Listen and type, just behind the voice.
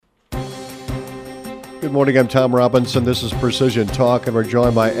Good morning, I'm Tom Robinson. This is Precision Talk, and we're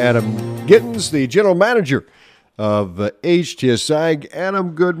joined by Adam Gittins, the General Manager of HTSAG.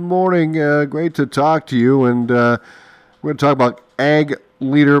 Adam, good morning. Great to talk to you, and we're going to talk about Ag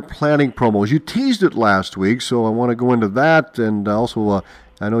Leader Planning Promos. You teased it last week, so I want to go into that, and also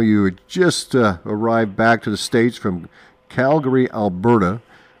I know you had just arrived back to the States from Calgary, Alberta,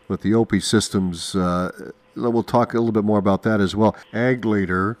 with the OP Systems. We'll talk a little bit more about that as well. Ag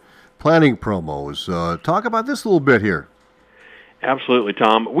Leader Planning Promos. Talk about this a little bit here. Absolutely,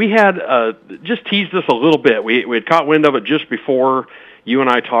 Tom. We had just teased this a little bit. We had caught wind of it just before you and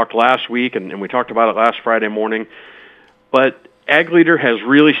I talked last week, and we talked about it last Friday morning. But Ag Leader has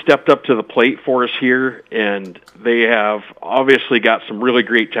really stepped up to the plate for us here, and they have obviously got some really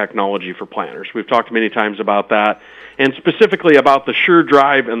great technology for planters. We've talked many times about that, and specifically about the Sure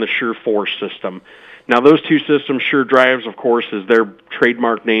Drive and the Sure Force system. Now, those two systems, Sure Drives, of course, is their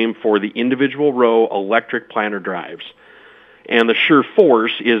trademark name for the individual row electric planter drives. And the Sure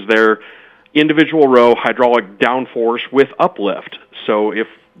Force is their individual row hydraulic downforce with uplift. So if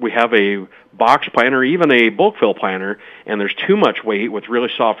we have a box planter, even a bulk fill planter, and there's too much weight with really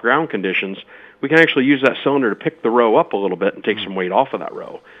soft ground conditions, we can actually use that cylinder to pick the row up a little bit and take some weight off of that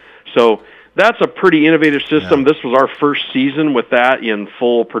row. So that's a pretty innovative system. Yeah. This was our first season with that in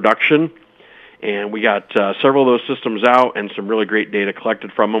full production. And we got several of those systems out and some really great data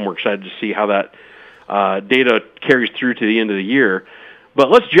collected from them. We're excited to see how that data carries through to the end of the year. But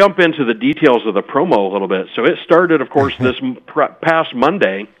let's jump into the details of the promo a little bit. So it started, of course, this past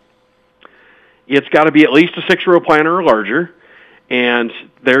Monday. It's got to be at least a 6-row planter or larger. And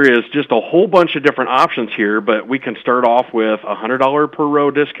there is just a whole bunch of different options here, but we can start off with a $100 per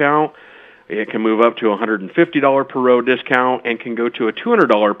row discount. It can move up to a $150 per row discount and can go to a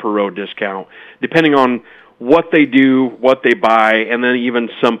 $200 per row discount, depending on what they do, what they buy, and then even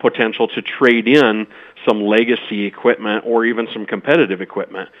some potential to trade in some legacy equipment or even some competitive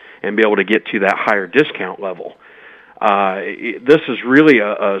equipment and be able to get to that higher discount level. This is really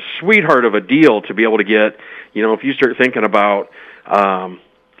a sweetheart of a deal to be able to get, if you start thinking about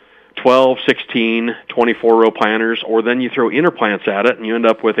 12, 16, 24-row planters, or then you throw interplants at it and you end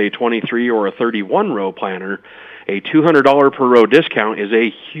up with a 23 or a 31-row planter, a $200 per row discount is a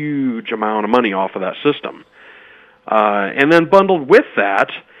huge amount of money off of that system. And then bundled with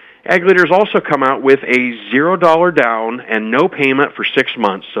that, Ag Leader's also come out with a $0 down and no payment for 6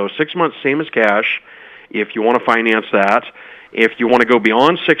 months. So 6 months, same as cash, if you want to finance that. If you want to go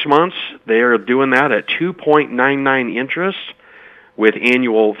beyond 6 months, they are doing that at 2.99 interest with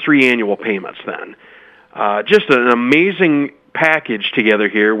 3 annual payments then. Just an amazing package together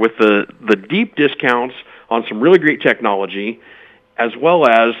here with the deep discounts on some really great technology, as well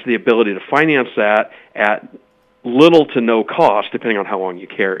as the ability to finance that at little to no cost, depending on how long you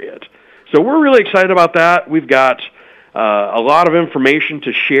carry it. So we're really excited about that. We've got a lot of information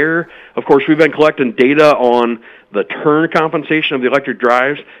to share. Of course, we've been collecting data on the turn compensation of the electric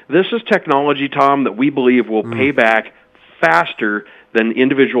drives. This is technology, Tom, that we believe will pay back faster than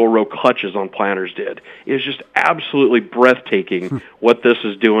individual row clutches on planters did. It's just absolutely breathtaking what this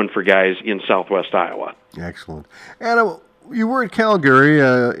is doing for guys in southwest Iowa. Excellent. Adam, you were at Calgary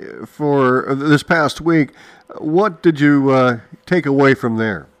for this past week. What did you take away from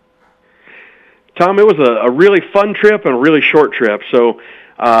there? Tom, it was a really fun trip and a really short trip. So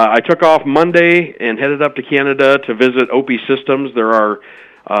I took off Monday and headed up to Canada to visit OP Systems. They're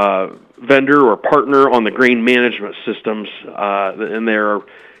our vendor or partner on the grain management systems, and they're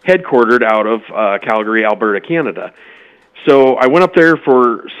headquartered out of Calgary, Alberta, Canada. So I went up there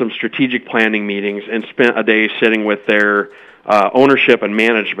for some strategic planning meetings and spent a day sitting with their ownership and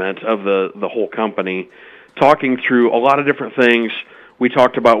management of the whole company, talking through a lot of different things. We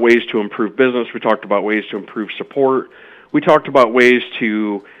talked about ways to improve business. We talked about ways to improve support. We talked about ways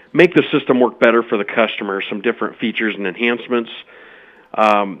to make the system work better for the customer, some different features and enhancements.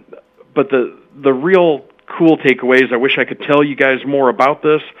 But the real cool takeaways, I wish I could tell you guys more about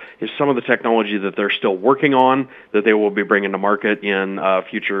this, is some of the technology that they're still working on that they will be bringing to market in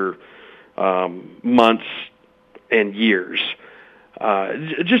future months and years.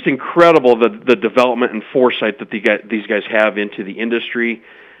 Just incredible the development and foresight that these guys have into the industry.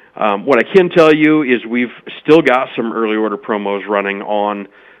 What I can tell you is we've still got some early order promos running on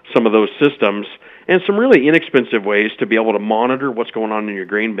some of those systems and some really inexpensive ways to be able to monitor what's going on in your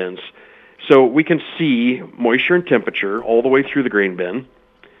grain bins. So we can see moisture and temperature all the way through the grain bin.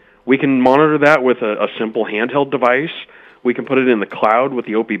 We can monitor that with a simple handheld device. We can put it in the cloud with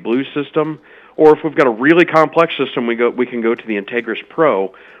the OP Blue system. Or if we've got a really complex system, we can go to the Integris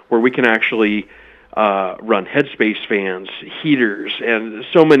Pro, where we can actually run headspace fans, heaters, and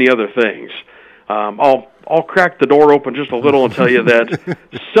so many other things. I'll crack the door open just a little and tell you that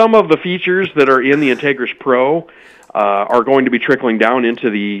some of the features that are in the Integris Pro are going to be trickling down into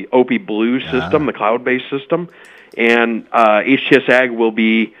the OPI Blue system, the cloud-based system, and HTS Ag will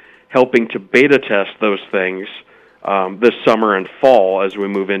be helping to beta test those things this summer and fall as we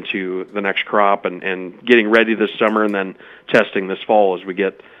move into the next crop, and getting ready this summer and then testing this fall as we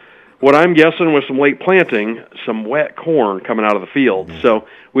get what I'm guessing with some late planting, some wet corn coming out of the field. So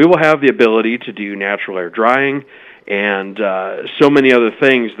we will have the ability to do natural air drying and so many other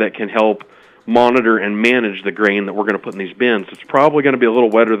things that can help monitor and manage the grain that we're going to put in these bins. It's probably going to be a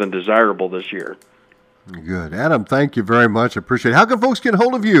little wetter than desirable this year. Good. Adam, thank you very much. I appreciate it. How can folks get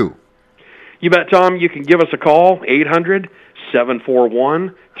hold of you? You bet, Tom. You can give us a call,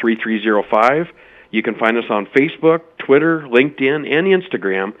 800-741-3305. You can find us on Facebook, Twitter, LinkedIn, and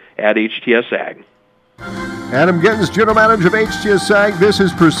Instagram at HTS Ag. Adam Gittins, General Manager of HTS Ag. This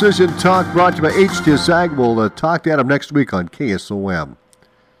is Precision Talk, brought to you by HTS Ag. We'll talk to Adam next week on KSOM.